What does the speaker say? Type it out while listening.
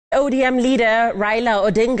ODM leader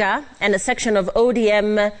Raila Odinga and a section of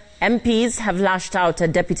ODM MPs have lashed out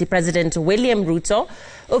at Deputy President William Ruto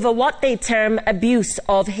over what they term abuse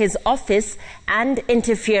of his office and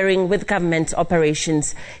interfering with government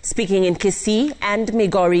operations. Speaking in Kisii and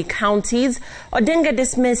Migori counties, Odinga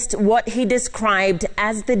dismissed what he described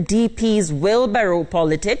as the DP's wheelbarrow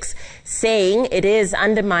politics, saying it is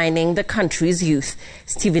undermining the country's youth.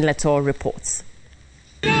 Stephen Latour reports.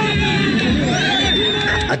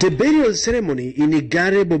 At a burial ceremony in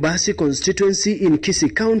Igare Bobasi constituency in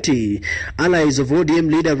Kisii County, allies of ODM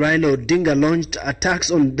leader Raila Odinga launched attacks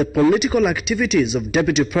on the political activities of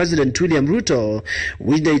Deputy President William Ruto,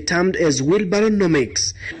 which they termed as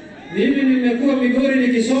wheelbarrownomics. Mimi nimekuwa Migori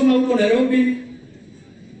nikisoma huko Nairobi,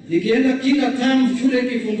 nikienda kila term shule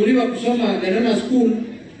kifunguliwa kusoma Ganana School,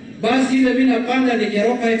 basi ile mimi napanda ni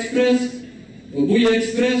Keroka Express, Obuya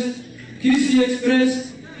Express, Kisii Express.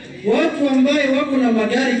 Watu ambaye wako na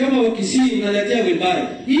magari kama wa Kisii unaletea wheelbarrow.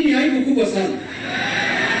 Hii ni aibu kubwa sana.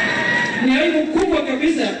 Ni aibu kubwa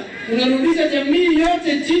kabisa. Unarudisha jamii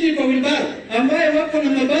yote chini kwa wheelbarrow ambaye wako na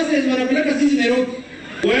mabasi wanapeleka sisi Nairobi.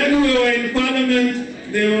 When we were in parliament,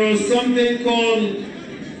 there was something called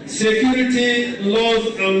Security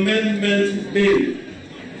Laws Amendment Bill.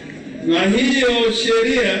 Na hiyo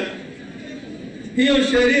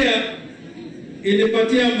sheria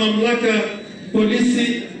ilipatia mamlaka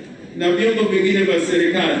polisi na vyombo vingine vya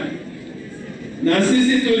serikali. Na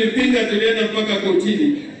sisi tulipinga, tulienda mpaka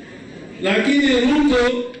kotini. Lakini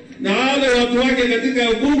Ruto na wale watu wake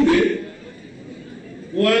katika bunge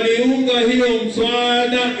waliunga hiyo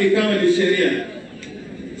mswada ikawa ni sheria.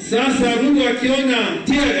 Sasa Ruto akiona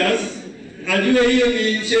tear gas, ajue hiyo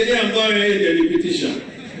ni sheria ambayo yeye alipitisha.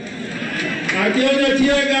 Akiona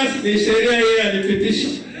tear gas ni sheria yeye alipitisha.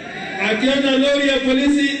 Akiona lori ya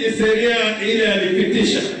polisi ni sheria ile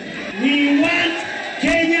alipitisha. We want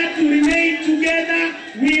Kenya to remain together.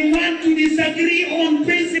 We want to disagree on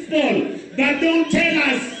principle. But don't tell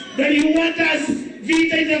us that you want us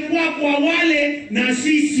vita itakuwa kwa wale na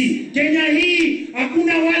sisi. Kenya hii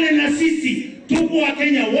hakuna wale na sisi. Tupo wa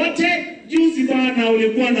Kenya wote. Juzi bwana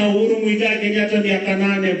ulikuwa na Uhuru Muigai Kenyatta miaka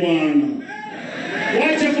 8 bwana.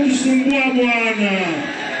 Wacha kutusumbua bwana.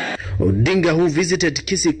 Odinga, who visited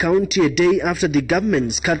Kisii County a day after the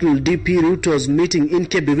government scuttled DP Ruto's meeting in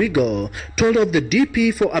Kebirigo, told of the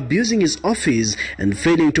DP for abusing his office and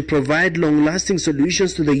failing to provide long-lasting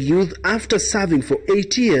solutions to the youth after serving for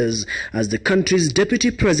 8 years as the country's deputy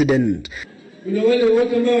president. Kuna wale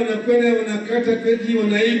wote ambao wanakwenda wanakata keki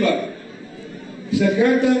wanaiba.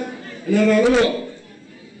 Sakata na rarua.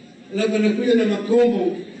 Alafu anakuja na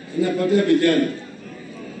makombo anapatia vijana.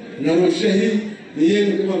 Na rosha hii ni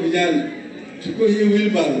yenu kama vijana. Chukua hii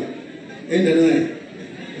wheelbarrow, enda naye.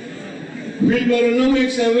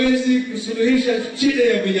 Wheelbarrownomics hawezi kusuluhisha shida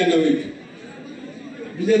ya vijana wetu.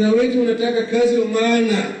 Vijana wetu wanataka kazi ya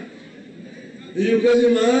maana. Hiyo kazi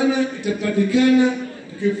ya maana itapatikana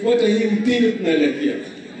tukifuata hii mtindo tunaelekea.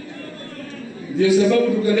 Ndio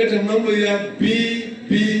sababu tukaleta mambo ya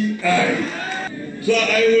BBI. So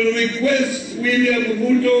I will request William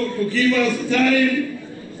Ruto to give us time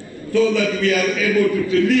so that we are able to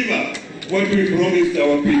deliver what we promised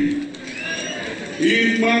our people.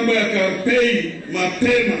 Hii mambo ya campaign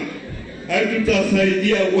mapema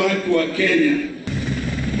hatutasaidia watu wa Kenya.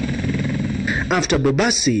 After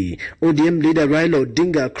Bobasi, ODM leader Raila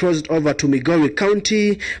Odinga crossed over to Migori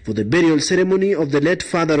County for the burial ceremony of the late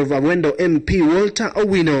father of Awendo MP Walter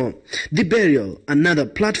Owino. The burial, another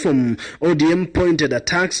platform, ODM pointed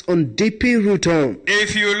attacks on DP Ruto.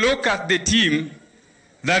 If you look at the team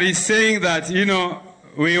that is saying that,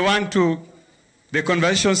 we want to, the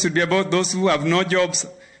conversation should be about those who have no jobs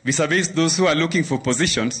vis-a-vis those who are looking for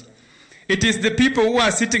positions. It is the people who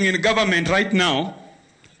are sitting in government right now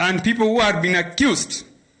and people who are being accused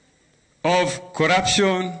of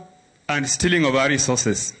corruption and stealing of our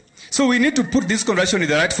resources. So we need to put this conversation in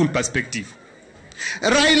the rightful perspective.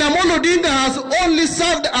 Raila Odinga has only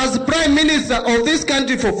served as Prime Minister of this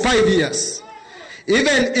country for 5 years.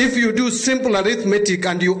 Even if you do simple arithmetic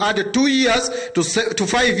and you add 2 years to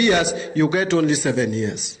 5 years, you get only 7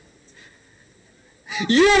 years.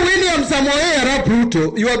 You, William Samoei Arap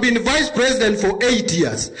Ruto, you have been vice president for 8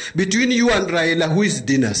 years. Between you and Raila, who is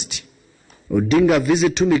dynasty? Odinga's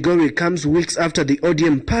visit to Migori comes weeks after the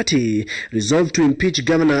ODM party resolved to impeach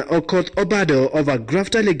Governor Okoth Obado over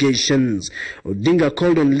graft allegations. Odinga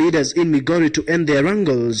called on leaders in Migori to end their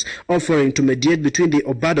wrangles, offering to mediate between the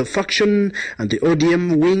Obado faction and the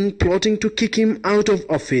ODM wing plotting to kick him out of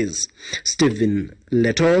office. Stephen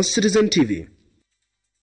Latour, Citizen TV.